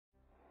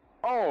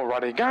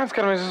Alrighty guys,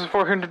 this is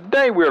for here.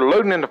 Today we are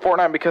loading into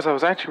Fortnite because I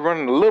was actually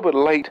running a little bit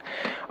late.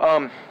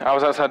 I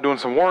was outside doing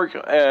some work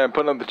and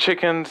putting up the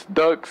chickens,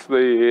 ducks,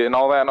 and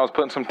all that, and I was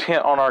putting some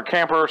tent on our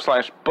camper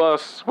slash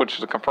bus, which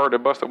is a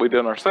converted bus that we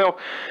did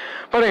ourselves.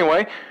 But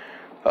anyway,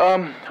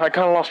 I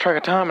kind of lost track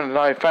of time and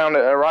I found it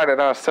right at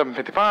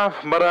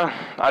 7:55. But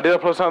I did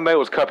upload something that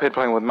was Cuphead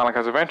playing with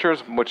Malachi's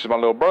Adventures, which is my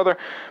little brother.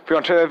 If you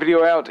want to check that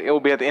video out, it will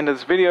be at the end of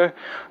this video.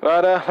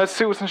 But let's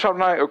see what's in the shop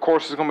tonight. Of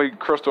course, it's going to be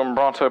Crystal and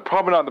Bronto.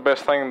 Probably not the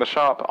best thing in the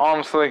shop,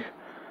 honestly.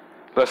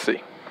 Let's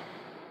see.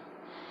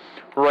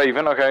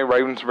 Raven, okay,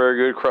 Raven's very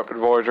good. Corrupted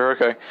Voyager,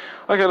 okay.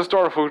 Okay, let's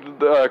start off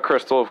with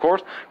Crystal, of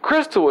course.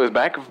 Crystal is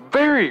back.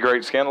 Very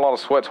great skin. A lot of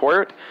sweats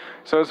wear it.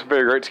 So it's a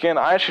very great skin.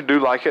 I actually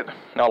do like it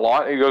a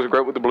lot. It goes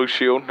great with the blue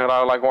shield that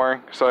I like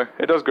wearing. So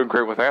it does go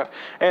great with that.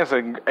 And it's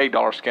an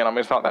 $8 skin. I mean,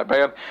 it's not that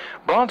bad.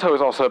 Bronto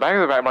is also back.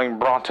 The back bling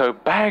Bronto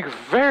bag.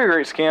 Very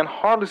great skin.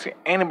 Hardly see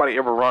anybody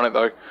ever run it,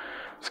 though.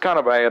 It's kind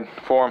of bad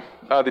for him.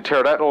 The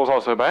Pterodactyl is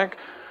also back.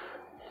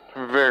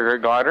 Very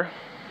great glider.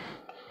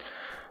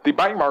 The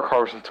bite mark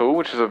harvesting tool,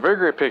 which is a very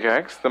great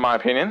pickaxe, in my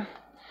opinion.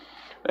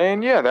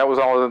 And yeah, that was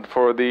all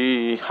for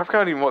the, I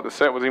forgot even what the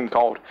set was even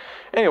called.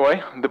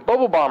 Anyway, the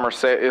Bubble Bomber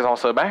set is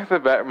also back.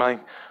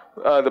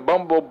 The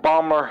Bubble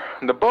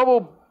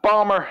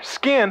Bomber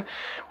skin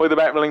with the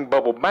back-bling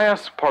Bubble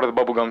Bass, part of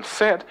the Bubblegum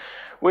set,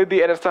 with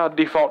the edit style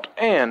default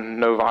and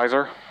no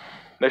visor.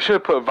 They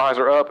should put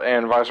visor up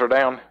and visor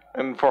down,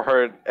 and for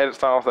her edit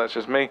styles, that's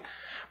just me.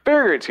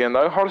 Very great skin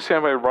though, hardly see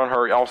anybody run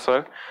her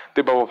also.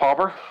 The Bubble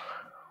Popper,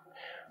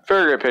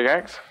 very great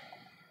pickaxe.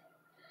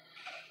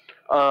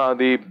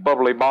 The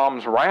Bubbly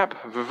Bombs wrap,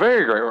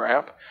 very great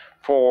wrap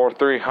for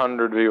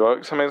 300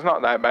 V-Bucks. I mean, it's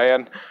not that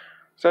bad.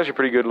 It's actually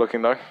pretty good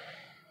looking though.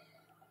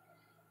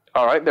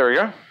 Alright, there we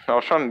go. I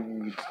was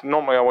trying to,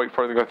 normally I'll wait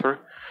for it to go through.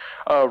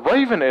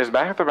 Raven is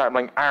back. They're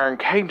battling Iron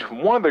Cage,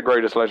 one of the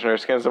greatest legendary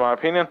skins in my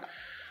opinion.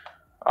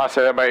 I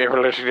say that about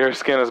every legendary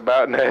skin is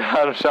about in the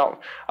item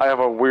shop. I have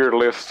a weird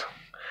list.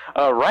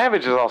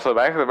 Ravage is also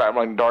back. They're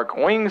battling Dark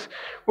Wings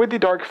with the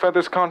Dark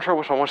Feathers contra,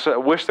 which I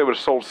wish they would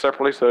have sold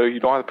separately so you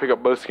don't have to pick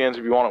up both skins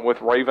if you want it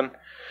with Raven.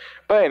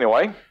 But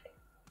anyway,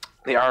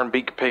 the Iron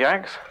Beak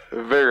pickaxe,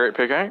 very great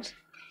pickaxe.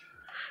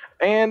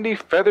 And the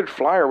Feathered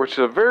Flyer, which is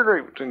a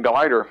very great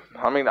glider.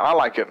 I mean, I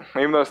like it,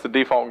 even though it's the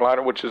default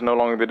glider, which is no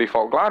longer the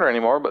default glider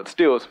anymore, but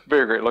still it's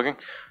very great looking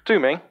to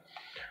me.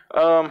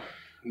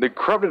 The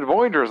Corrupted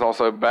Voyager is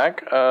also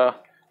back.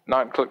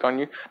 Not clicked on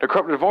you. The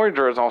Corrupted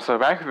Voyager is also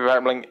back. The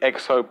battling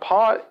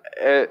Exopod,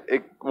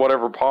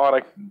 whatever pod,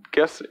 I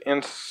guess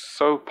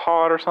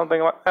Insopod or something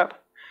like that.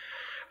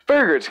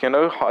 Very great skin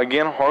though.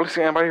 Again, hardly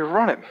see anybody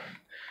run it.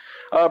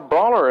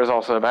 Brawler is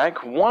also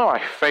back. One of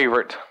my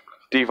favorite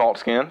default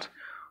skins.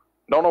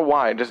 Don't know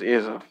why, it just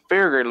is a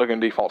very great looking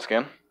default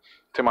skin,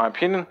 to my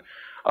opinion.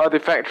 The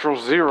Factual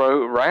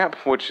Zero wrap,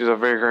 which is a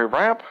very great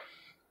wrap.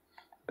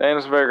 And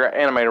it's a very great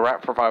animated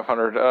wrap for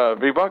 500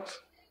 V-Bucks.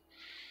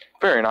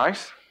 Very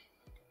nice.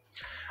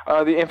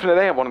 The Infinite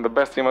A, one of the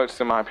best emotes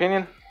in my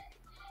opinion.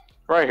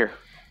 Right here.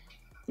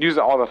 Use it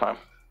all the time.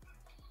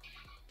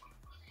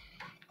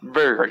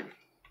 Very great.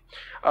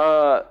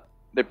 The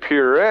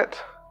Purette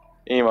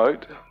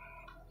emote.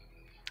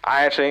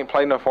 I actually ain't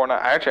played no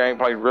Fortnite. I actually ain't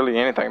played really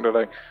anything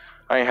today.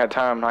 I ain't had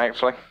time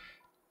actually.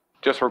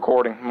 Just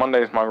recording.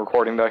 Monday is my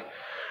recording day.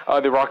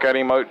 The Rocket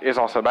emote is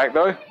also back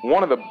though.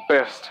 One of the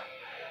best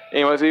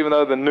emotes, even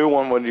though the new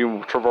one with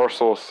you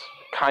traversal is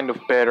kind of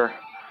better.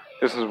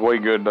 This is way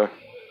good though.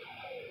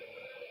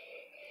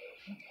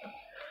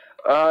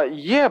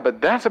 Yeah,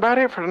 but that's about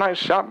it for tonight's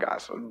shop,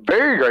 guys.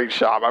 Very great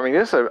shop. I mean,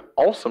 this is an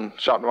awesome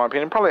shop in my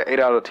opinion. Probably 8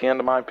 out of 10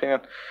 in my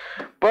opinion.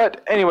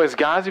 But anyways,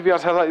 guys, if you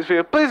guys have liked this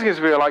video, please give this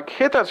video a like,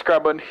 hit that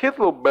subscribe button, hit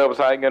the little bell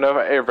beside it, get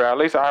notified every hour. At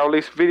least I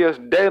release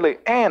videos daily.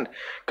 And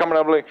comment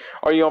down below,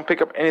 are you gonna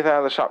pick up anything out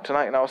of the shop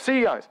tonight? And I'll see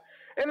you guys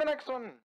in the next one.